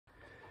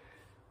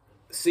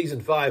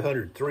Season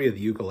 503 of the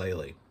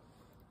ukulele.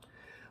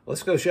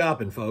 Let's go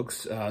shopping,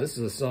 folks. This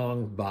is a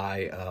song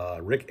by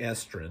Rick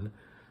Estrin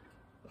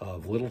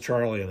of Little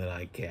Charlie and the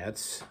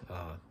Nightcats.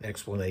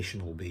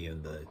 Explanation will be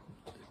in the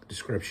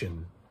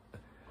description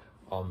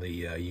on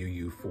the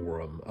UU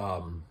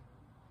forum.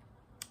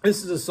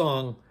 This is a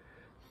song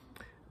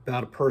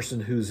about a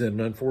person who's in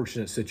an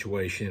unfortunate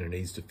situation and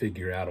needs to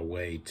figure out a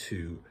way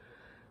to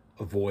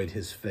avoid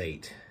his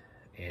fate.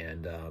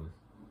 And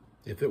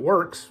if it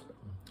works,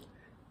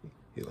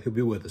 he'll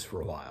be with us for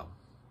a while.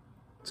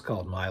 It's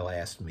called My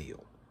Last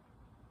Meal.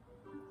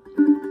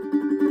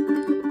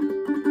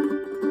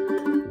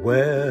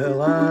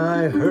 Well,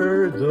 I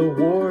heard the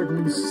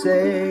warden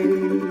say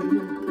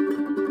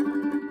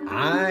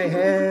I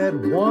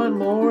had one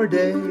more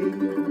day,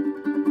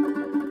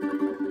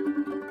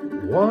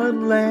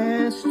 one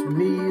last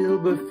meal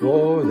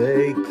before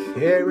they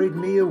carried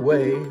me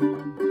away.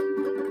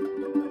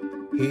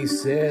 He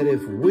said,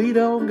 if we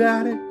don't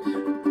got it,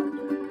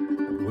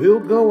 we'll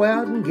go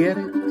out and get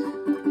it,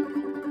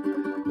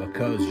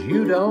 because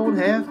you don't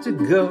have to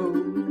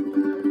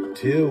go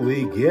till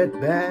we get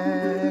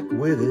back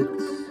with it.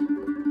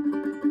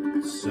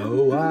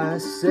 So I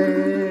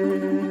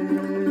said,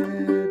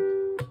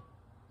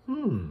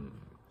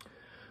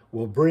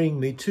 well, bring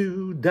me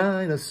 2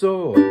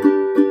 dinosaur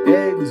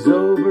eggs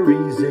over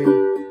easy,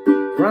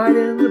 fried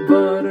in the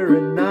butter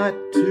and not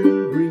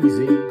too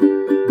greasy,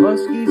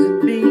 muskies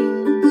and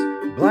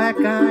beans,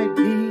 black-eyed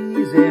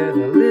peas,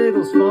 and a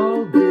little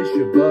small dish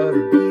of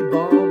buttered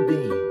bee-balm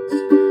beans.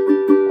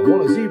 I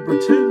want a zebra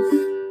tooth,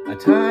 a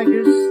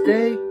tiger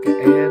steak,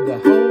 and a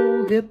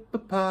whole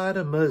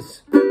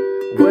hippopotamus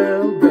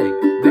well-baked.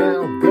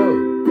 Now go,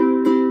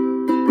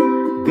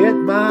 get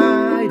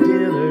my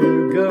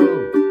dinner, go,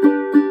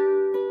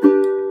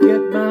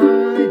 get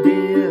my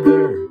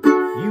dinner.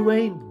 You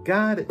ain't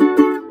got it,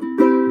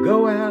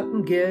 go out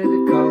and get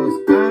it, 'cause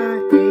I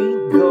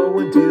ain't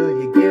going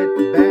till you get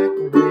back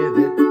with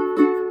it.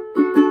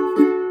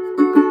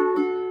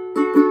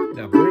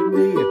 Now bring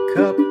me a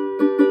cup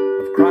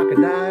of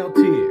crocodile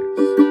tears,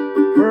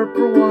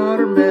 purple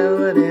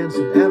watermelon and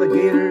some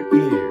alligator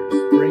ears.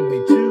 Bring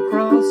me 2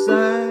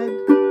 cross-eyed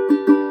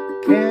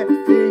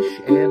catfish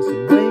and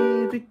some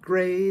wavy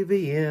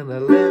gravy in a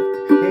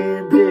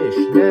left-hand dish.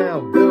 Now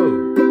go,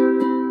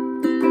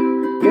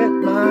 get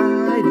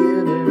my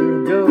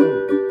dinner, go,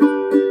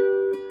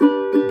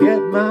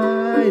 get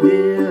my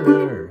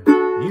dinner.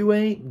 You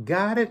ain't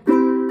got it,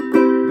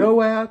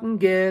 go out and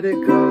get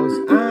it, 'cause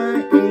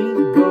I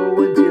ain't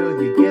going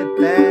till you get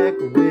back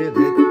with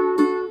it.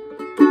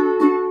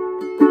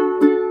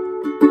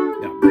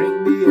 Now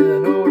bring me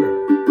an order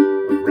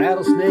of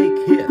rattlesnake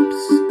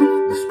hips,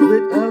 the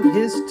split of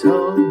his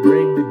tongue,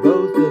 bring me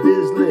both of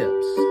his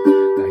lips.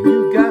 Now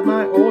you've got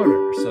my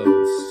order, so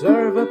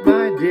serve up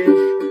my dish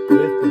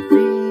with the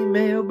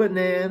female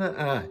banana.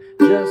 I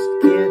just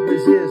can't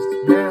resist.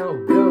 Now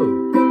go,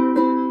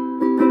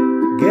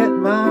 get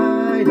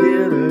my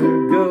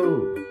dinner,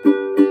 go,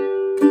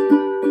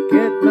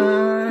 get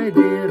my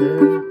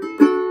dinner.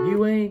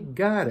 You ain't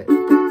got it,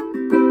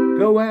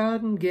 go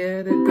out and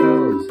get it,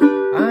 'cause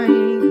I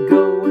ain't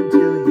going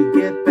till you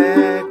get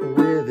back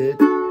with it.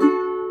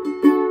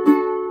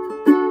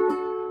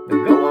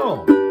 Now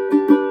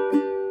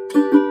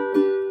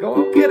go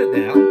on, get it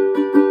now.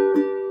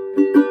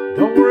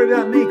 Don't worry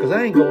about me, 'cause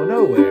I ain't going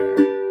nowhere.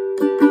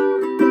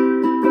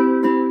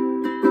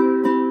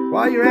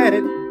 While you're at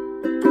it,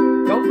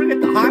 don't forget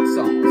the hot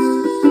sauce.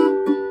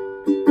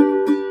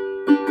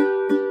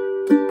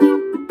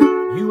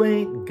 You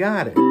ain't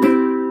got it,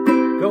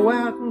 go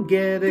out and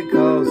get it,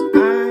 'cause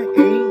I